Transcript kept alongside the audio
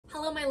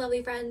Hello my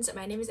lovely friends,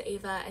 my name is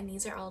Ava and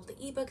these are all of the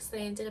ebooks that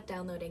I ended up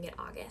downloading in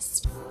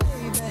August.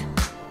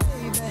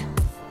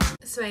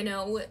 So I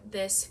know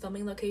this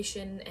filming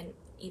location and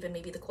even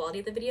maybe the quality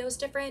of the video is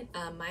different.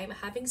 I'm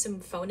having some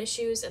phone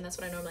issues and that's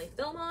what I normally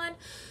film on.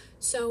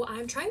 So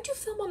I'm trying to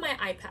film on my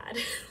iPad.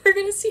 We're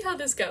gonna see how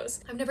this goes.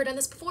 I've never done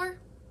this before,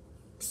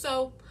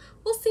 so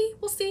we'll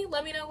see.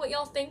 Let me know what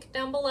y'all think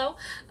down below.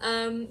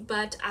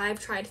 But I've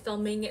tried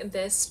filming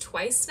this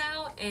twice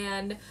now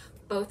and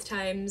both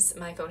times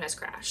my phone has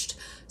crashed.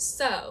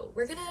 So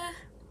we're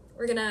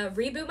gonna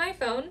reboot my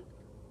phone,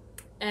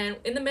 and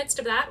in the midst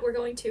of that we're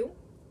going to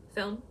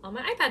film on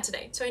my iPad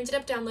today. So I ended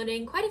up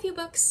downloading quite a few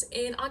books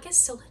in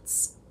August, so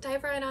let's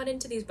dive right on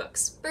into these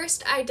books.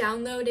 First, I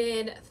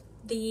downloaded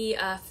the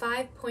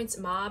 5 Points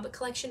Mob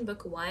collection,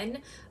 book 1,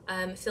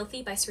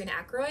 Filthy by Serena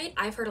Ackroyd.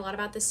 I've heard a lot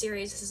about this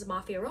series. This is a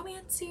mafia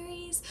romance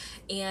series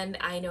and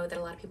I know that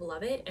a lot of people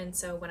love it, and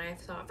so when I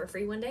saw it for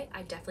free one day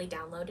I definitely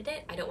downloaded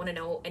it. I don't want to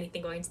know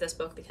anything going into this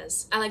book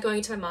because I like going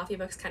into my mafia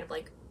books kind of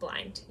like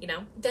blind, you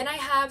know? Then I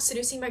have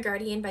Seducing My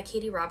Guardian by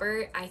Katie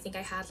Robert. I think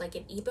I had like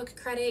an ebook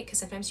credit because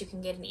sometimes you can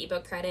get an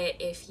ebook credit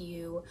if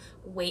you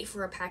wait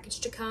for a package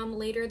to come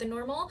later than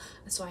normal.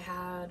 So I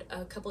had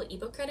a couple of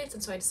ebook credits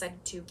and so I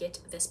decided to get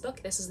this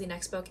book. This is the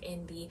next book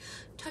in the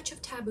Touch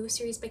of Taboo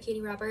series by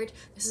Katie Robert.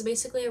 This is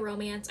basically a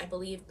romance, I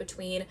believe,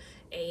 between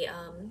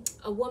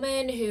a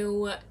woman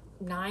who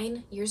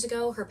 9 years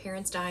ago her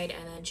parents died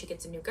and then she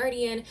gets a new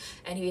guardian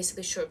and he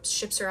basically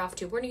ships her off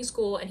to boarding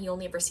school and he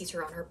only ever sees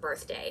her on her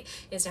birthday.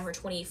 It's now her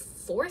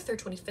 24th or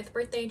 25th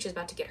birthday and she's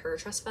about to get her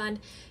trust fund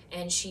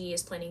and she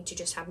is planning to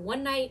just have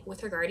one night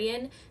with her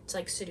guardian to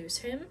like seduce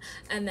him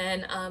and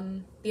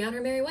then be on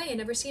her merry way and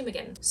never see him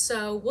again.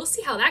 So we'll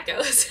see how that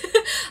goes.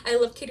 I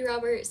love Katie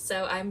Robert,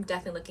 so I'm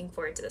definitely looking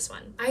forward to this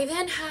one. I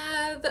then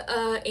have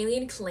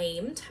Alien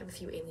Claimed. I have a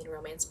few alien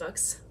romance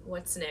books.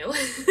 What's new?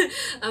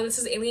 This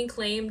is Alien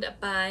Claimed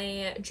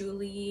by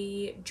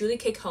Julie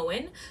K.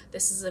 Cohen.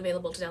 This is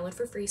available to download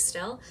for free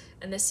still,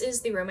 and this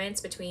is the romance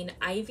between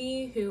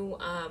Ivy, who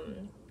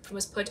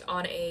was put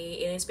on a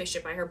alien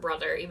spaceship by her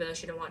brother even though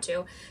she didn't want to,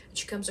 and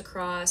she comes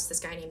across this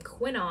guy named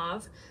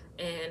Quinov,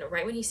 and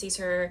right when he sees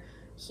her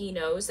he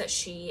knows that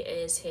she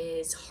is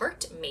his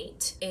heart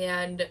mate,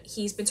 and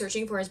he's been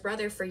searching for his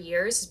brother for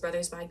years. His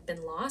brother's like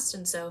been lost,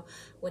 and so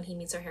when he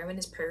meets our heroine,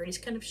 his priorities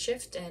kind of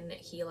shift and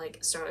he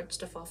like starts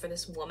to fall for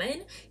this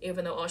woman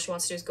even though all she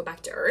wants to do is go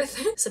back to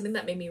Earth. Something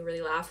that made me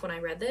really laugh when I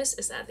read this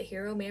is that the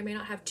hero may or may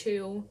not have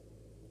two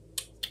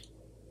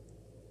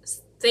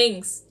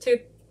things,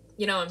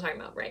 you know what I'm talking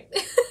about, right?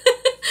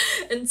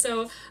 And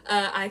so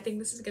I think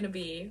this is gonna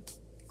be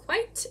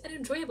quite an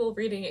enjoyable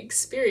reading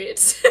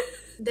experience.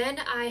 Then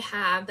I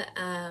have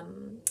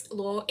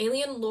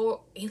Alien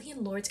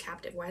Lord's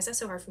Captive. Why is that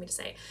so hard for me to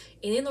say?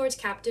 Alien Lord's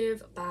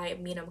Captive by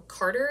Mina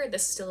Carter.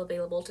 This is still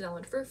available to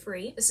download for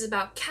free. This is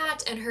about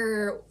Kat and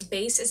her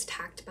base is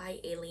attacked by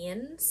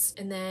aliens.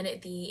 And then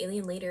the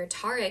alien leader,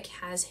 Tarek,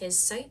 has his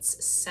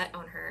sights set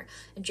on her.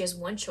 And she has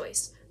one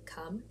choice: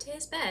 come to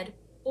his bed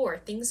or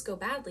things go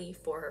badly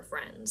for her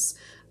friends.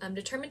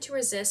 Determined to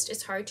resist,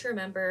 it's hard to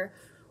remember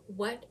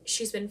what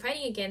she's been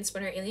fighting against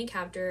when her alien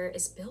captor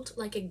is built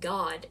like a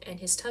god and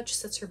his touch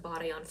sets her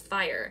body on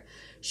fire.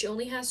 She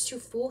only has to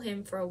fool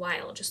him for a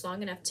while, just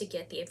long enough to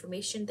get the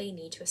information they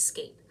need to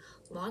escape,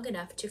 long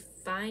enough to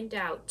find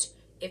out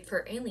if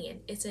her alien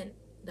isn't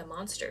the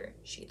monster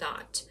she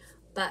thought.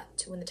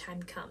 But when the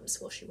time comes,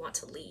 will she want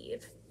to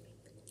leave?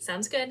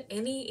 Sounds good.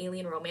 Any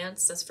alien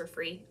romance that's for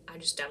free, I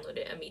just download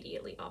it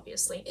immediately,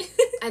 obviously.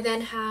 I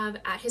then have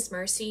At His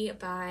Mercy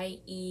by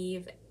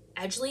Eve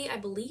Edgley. I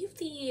believe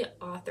the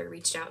author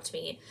reached out to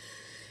me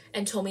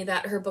and told me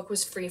that her book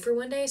was free for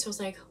one day, so I was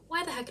like,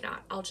 why the heck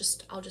not? I'll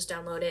just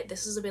download it.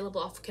 This is available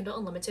off Kindle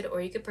Unlimited,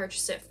 or you could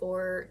purchase it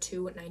for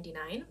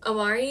 $2.99.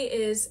 Amari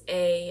is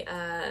a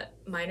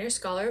minor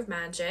scholar of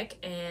magic,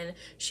 and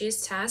she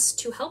is tasked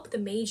to help the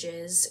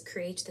mages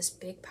create this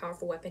big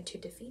powerful weapon to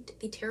defeat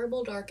the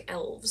terrible dark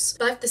elves.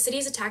 But the city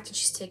is attacked and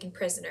she's taken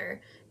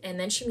prisoner, and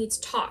then she meets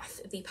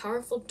Toth, the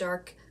powerful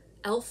dark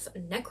elf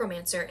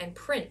necromancer and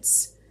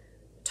prince.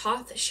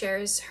 Toth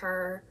shares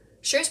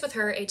with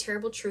her a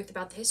terrible truth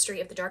about the history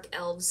of the Dark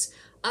Elves,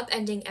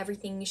 upending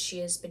everything she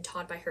has been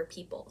taught by her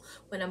people.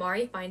 When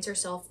Amari finds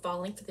herself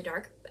falling for the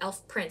Dark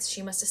Elf Prince,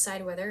 she must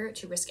decide whether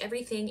to risk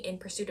everything in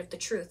pursuit of the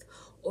truth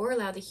or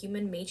allow the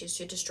human mages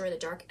to destroy the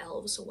Dark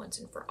Elves once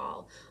and for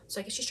all. So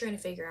I guess she's trying to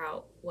figure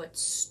out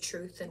what's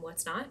truth and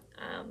what's not.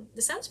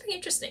 This sounds pretty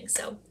interesting,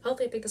 so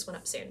hopefully I pick this one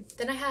up soon.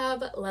 Then I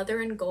have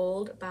Leather and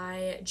Gold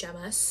by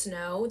Gemma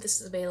Snow. This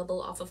is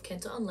available off of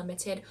Kindle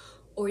Unlimited,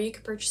 or you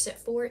could purchase it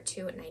for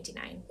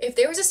 $2.99. If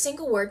there was a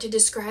single word to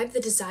describe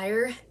the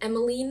desire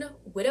Emmeline,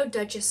 Widow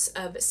Duchess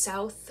of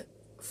South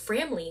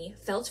Framley,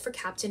 felt for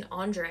Captain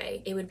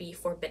Andre, it would be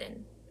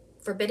forbidden.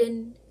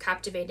 Forbidden,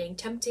 captivating,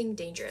 tempting,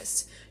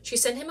 dangerous. She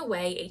sent him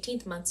away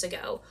 18 months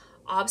ago,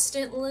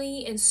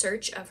 obstinately in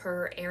search of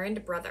her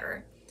errand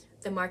brother,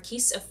 the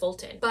Marquis of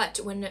Fulton.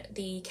 But when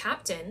the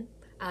captain,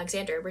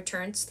 Alexander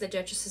returns to the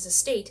Duchess's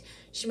estate,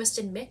 she must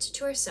admit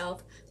to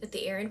herself that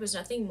the errand was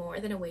nothing more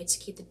than a way to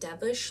keep the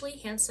devilishly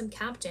handsome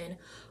captain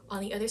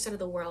on the other side of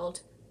the world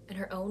and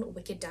her own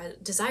wicked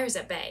desires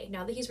at bay.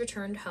 Now that he's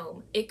returned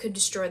home, it could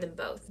destroy them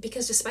both.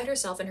 Because despite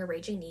herself and her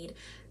raging need,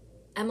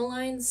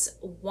 Emmeline's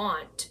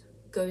want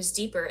goes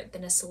deeper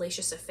than a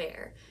salacious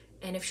affair.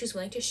 And if she's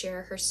willing to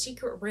share her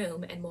secret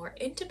room and more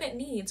intimate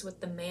needs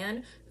with the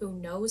man who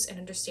knows and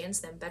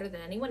understands them better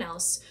than anyone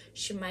else,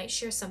 she might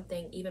share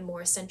something even more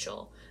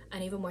essential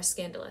and even more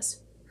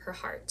scandalous, her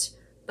heart.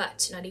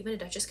 But not even a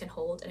duchess can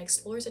hold an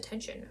explorer's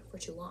attention for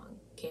too long,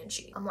 can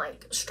she? I'm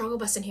like struggle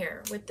busting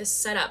here with this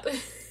setup.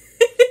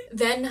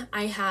 Then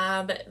I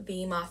have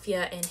The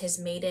Mafia and His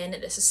Maiden.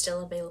 This is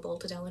still available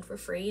to download for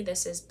free.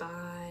 This is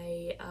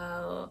by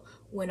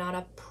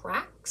Winona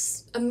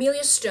Prax.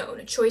 Amelia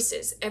Stone,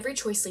 choices. Every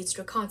choice leads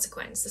to a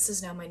consequence. This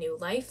is now my new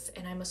life,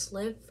 and I must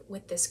live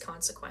with this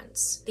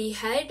consequence. The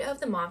head of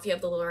the Mafia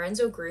of the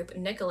Lorenzo Group,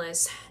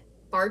 Nicholas,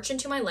 barged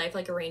into my life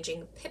like a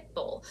raging pit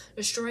bull,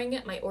 destroying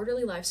my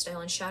orderly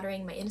lifestyle and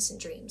shattering my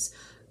innocent dreams.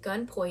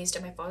 Gun poised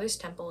at my father's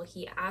temple,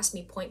 he asked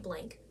me point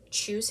blank,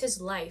 choose his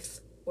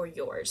life or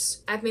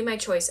yours. I've made my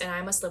choice and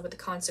I must live with the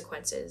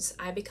consequences.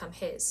 I become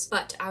his.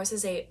 But ours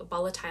is a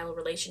volatile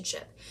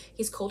relationship.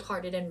 He's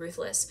cold-hearted and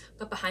ruthless,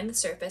 but behind the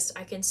surface,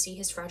 I can see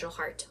his fragile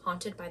heart,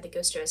 haunted by the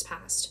ghost of his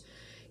past.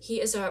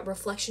 He is a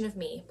reflection of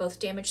me, both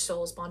damaged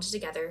souls bonded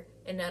together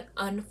in an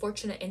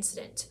unfortunate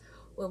incident.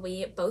 Will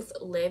we both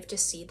live to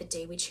see the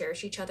day we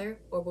cherish each other,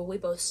 or will we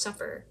both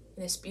suffer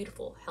in this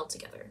beautiful hell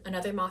together?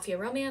 Another mafia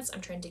romance.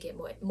 I'm trying to get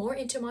more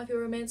into mafia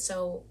romance,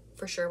 so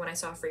for sure when I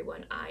saw a free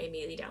one, I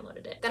immediately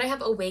downloaded it. Then I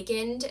have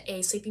Awakened,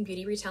 a Sleeping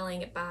Beauty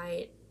retelling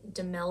by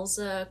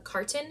Demelza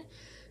Carton.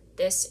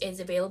 This is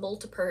available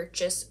to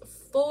purchase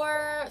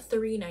for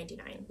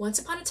 $3.99. Once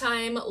upon a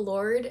time,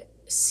 Lord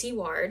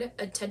Seward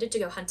intended to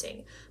go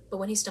hunting, but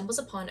when he stumbles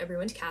upon a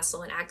ruined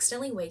castle and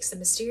accidentally wakes the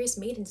mysterious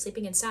maiden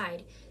sleeping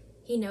inside,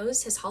 he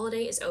knows his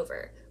holiday is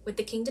over. With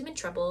the kingdom in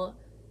trouble,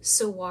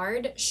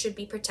 Seward should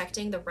be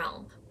protecting the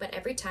realm, but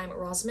every time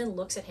Rosamund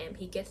looks at him,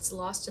 he gets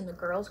lost in the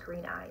girl's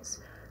green eyes.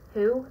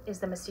 Who is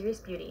the mysterious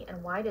beauty,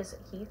 and why does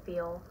he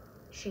feel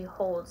she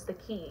holds the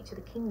key to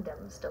the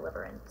kingdom's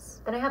deliverance?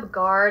 Then I have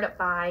Guard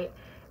by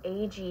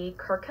A.G.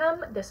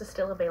 Kirkham. This is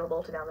still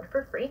available to download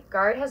for free.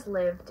 Guard has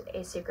lived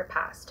a secret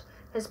past.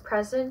 His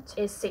present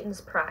is Satan's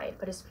pride,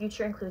 but his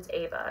future includes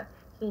Ava.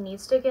 He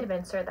needs to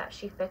convince her that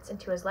she fits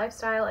into his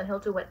lifestyle, and he'll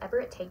do whatever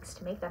it takes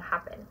to make that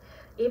happen.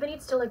 Ava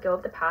needs to let go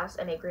of the past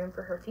and make room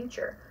for her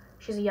future.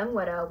 She's a young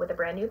widow with a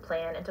brand new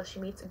plan until she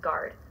meets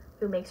Guard,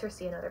 who makes her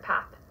see another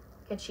path.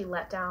 Can she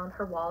let down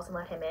her walls and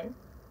let him in?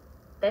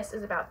 This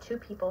is about two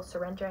people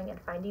surrendering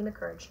and finding the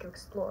courage to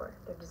explore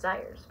their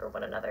desires for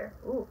one another.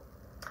 Ooh,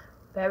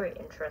 very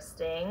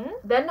interesting.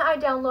 Then I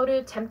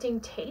downloaded Tempting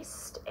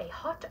Taste, a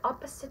hot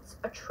opposites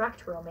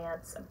attract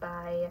romance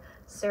by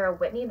Sarah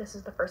Whitney. This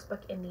is the first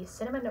book in the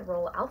Cinnamon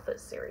Roll Alpha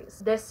series.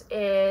 This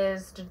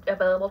is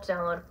available to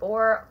download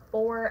for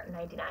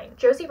 $4.99.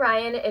 Josie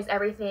Ryan is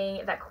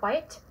everything that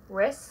quiet,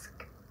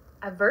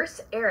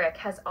 risk-averse Eric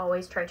has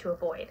always tried to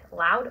avoid.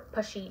 Loud,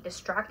 pushy,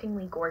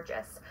 distractingly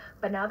gorgeous.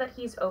 But now that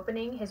he's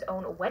opening his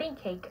own wedding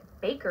cake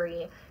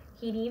bakery,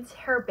 he needs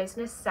her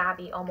business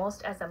savvy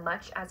almost as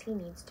much as he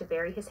needs to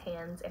bury his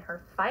hands in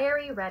her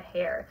fiery red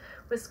hair.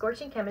 With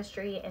scorching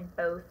chemistry in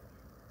both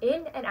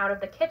in and out of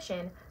the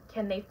kitchen,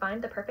 can they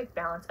find the perfect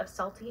balance of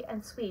salty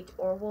and sweet,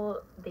 or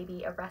will they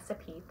be a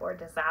recipe for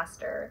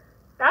disaster?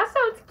 That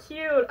sounds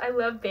cute. I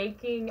love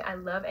baking. I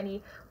love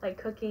any like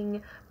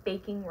cooking,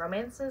 baking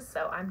romances,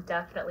 so I'm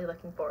definitely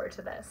looking forward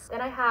to this. Then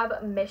I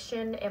have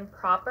Mission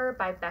Improper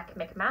by Beck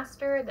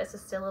McMaster. This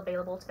is still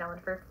available to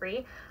download for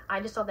free. I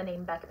just saw the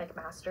name Beck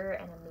McMaster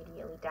and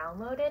immediately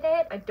downloaded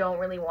it. I don't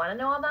really want to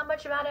know all that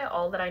much about it.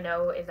 All that I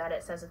know is that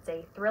it says it's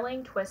a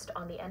thrilling twist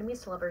on the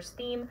enemies to lovers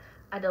theme,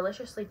 a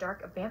deliciously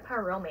dark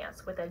vampire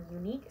romance with a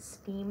unique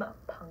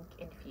steampunk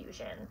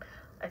infusion.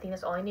 I think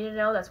that's all I need to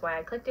know. That's why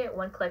I clicked it.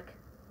 One click,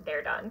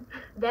 they're done.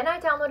 Then I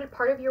downloaded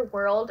Part of Your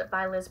World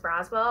by Liz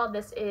Braswell.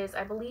 This is,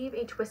 I believe,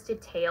 a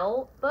Twisted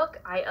Tale book.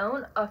 I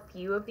own a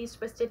few of these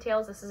Twisted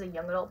Tales. This is a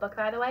young adult book,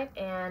 by the way.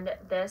 And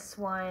this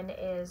one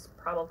is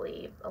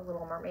probably a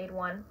Little Mermaid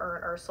one, or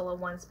an Ursula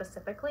one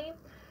specifically.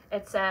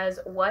 It says,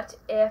 what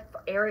if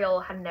Ariel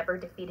had never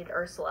defeated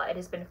Ursula? It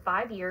has been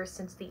 5 years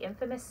since the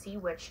infamous sea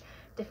witch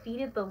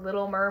defeated the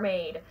Little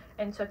Mermaid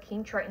and took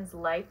King Triton's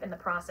life in the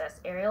process.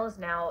 Ariel is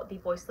now the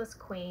voiceless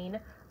queen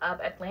of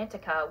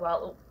Atlantica,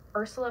 while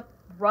Ursula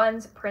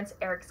runs Prince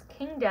Eric's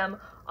kingdom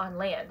on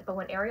land. But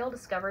when Ariel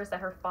discovers that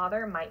her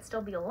father might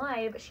still be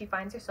alive, she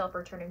finds herself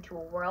returning to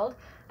a world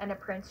and a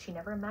prince she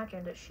never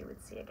imagined that she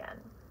would see again.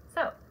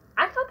 So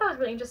I thought that was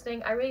really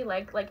interesting. I really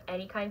like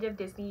any kind of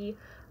Disney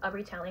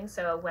retelling,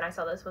 so when I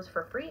saw this was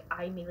for free,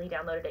 I immediately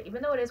downloaded it.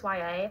 Even though it is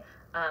YA,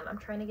 I'm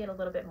trying to get a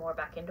little bit more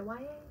back into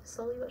YA,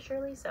 slowly but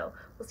surely, so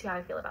we'll see how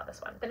I feel about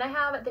this one. Then I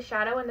have The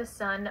Shadow and the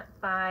Sun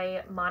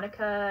by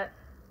Monica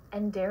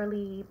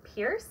Enderle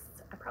Pierce.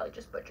 I probably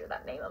just butchered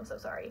that name, I'm so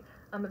sorry.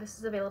 This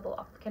is available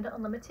off of Kindle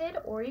Unlimited,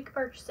 or you can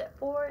purchase it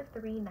for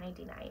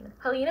 $3.99.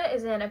 Helena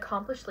is an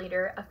accomplished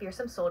leader, a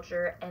fearsome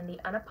soldier, and the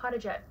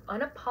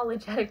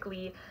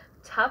unapologetically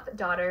tough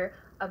daughter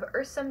of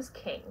Ursum's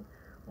king.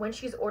 When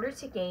she's ordered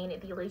to gain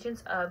the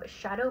allegiance of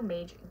Shadow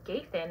Mage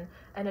Gathan,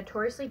 a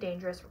notoriously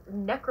dangerous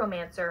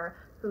necromancer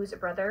whose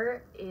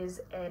brother is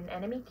an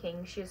enemy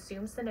king, she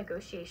assumes the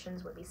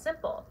negotiations would be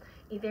simple.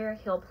 Either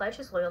he'll pledge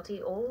his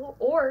loyalty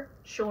or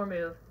she'll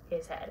remove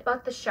his head.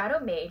 But the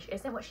Shadow Mage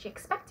isn't what she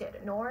expected,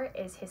 nor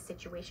is his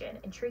situation.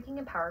 Intriguing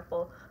and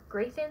powerful,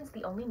 Gathan's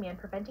the only man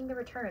preventing the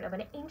return of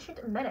an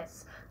ancient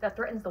menace that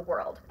threatens the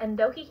world. And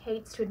though he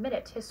hates to admit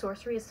it, his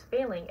sorcery is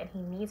failing and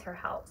he needs her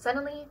help.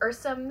 Suddenly,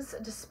 Ursum's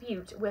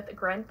dispute with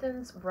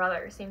Gathan's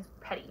brother seems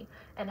petty,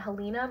 and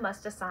Helena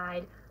must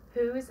decide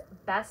who's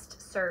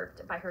best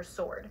served by her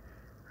sword,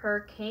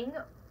 her king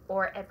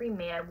or every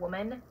man,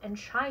 woman, and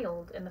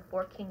child in the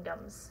 4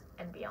 kingdoms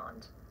and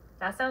beyond.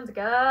 That sounds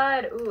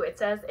good. Ooh, it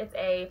says it's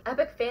a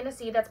epic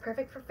fantasy that's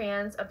perfect for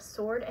fans of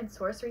sword and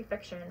sorcery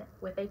fiction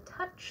with a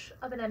touch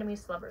of an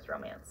enemies to lovers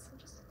romance.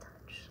 Just a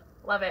touch.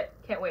 Love it.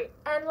 Can't wait.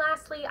 And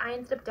lastly, I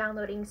ended up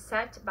downloading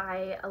Set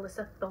by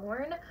Alyssa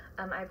Thorne.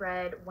 I've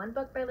read one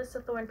book by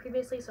Alyssa Thorne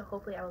previously, so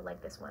hopefully I will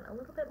like this one a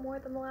little bit more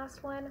than the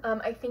last one.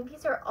 I think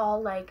these are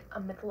all like a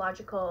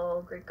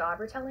mythological Greek god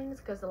retellings,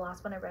 because the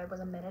last one I read was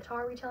a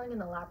Minotaur retelling and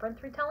the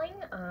Labyrinth retelling.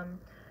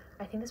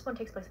 I think this one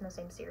takes place in the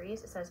same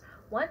series. It says,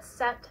 once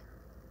Set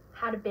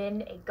had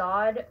been a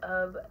god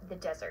of the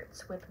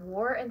deserts, with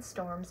war and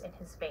storms in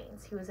his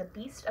veins. He was a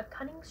beast of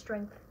cunning,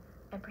 strength,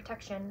 and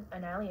protection,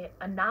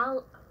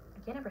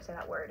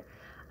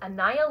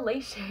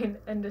 annihilation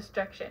and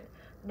destruction.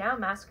 Now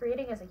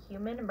masquerading as a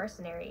human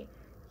mercenary,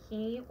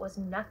 he was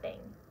nothing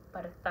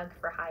but a thug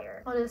for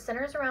hire. Well, it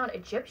centers around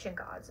Egyptian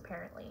gods,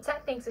 apparently.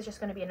 Set thinks it's just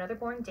going to be another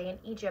boring day in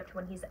Egypt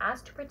when he's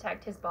asked to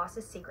protect his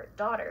boss's secret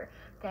daughter.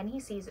 Then he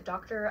sees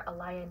Dr.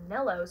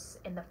 Nelos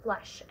in the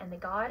flesh, and the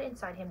god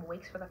inside him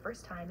wakes for the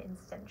first time in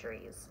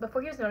centuries.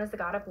 Before he was known as the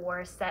god of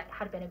war, Set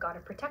had been a god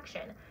of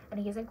protection, and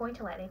he isn't going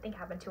to let anything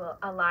happen to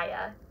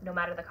Alaya, no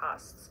matter the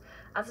costs.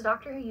 As a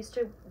doctor who used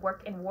to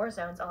work in war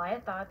zones,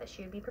 Alaya thought that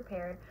she would be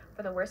prepared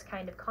for the worst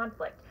kind of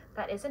conflict.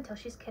 That is, until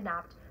she's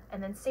kidnapped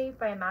and then saved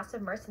by a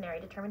massive mercenary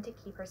determined to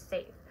keep her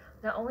safe.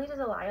 Not only does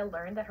Alaya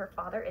learn that her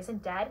father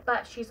isn't dead,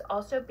 but she's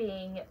also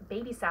being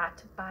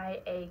babysat by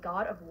a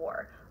god of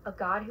war, a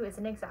god who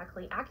isn't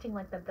exactly acting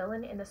like the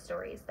villain in the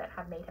stories that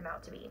have made him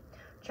out to be.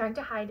 Trying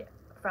to hide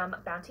from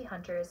bounty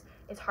hunters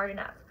is hard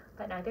enough,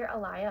 but neither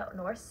Alaya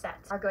nor Set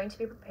are going to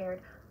be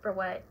prepared for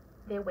what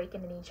they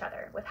awaken in each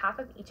other. With half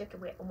of Egypt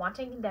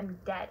wanting them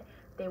dead,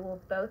 they will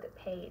both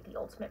pay the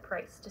ultimate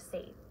price to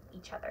save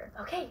each other.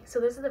 Okay,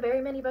 so those are the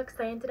very many books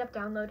I ended up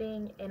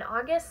downloading in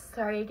August.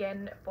 Sorry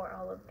again for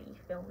all of the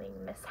filming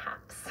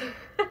mishaps.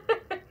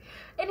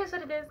 It is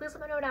what it is. Please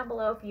let me know down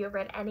below if you have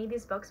read any of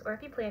these books or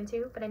if you plan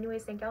to. But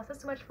anyways, thank y'all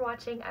so much for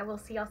watching. I will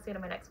see y'all soon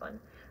in my next one.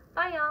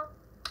 Bye y'all!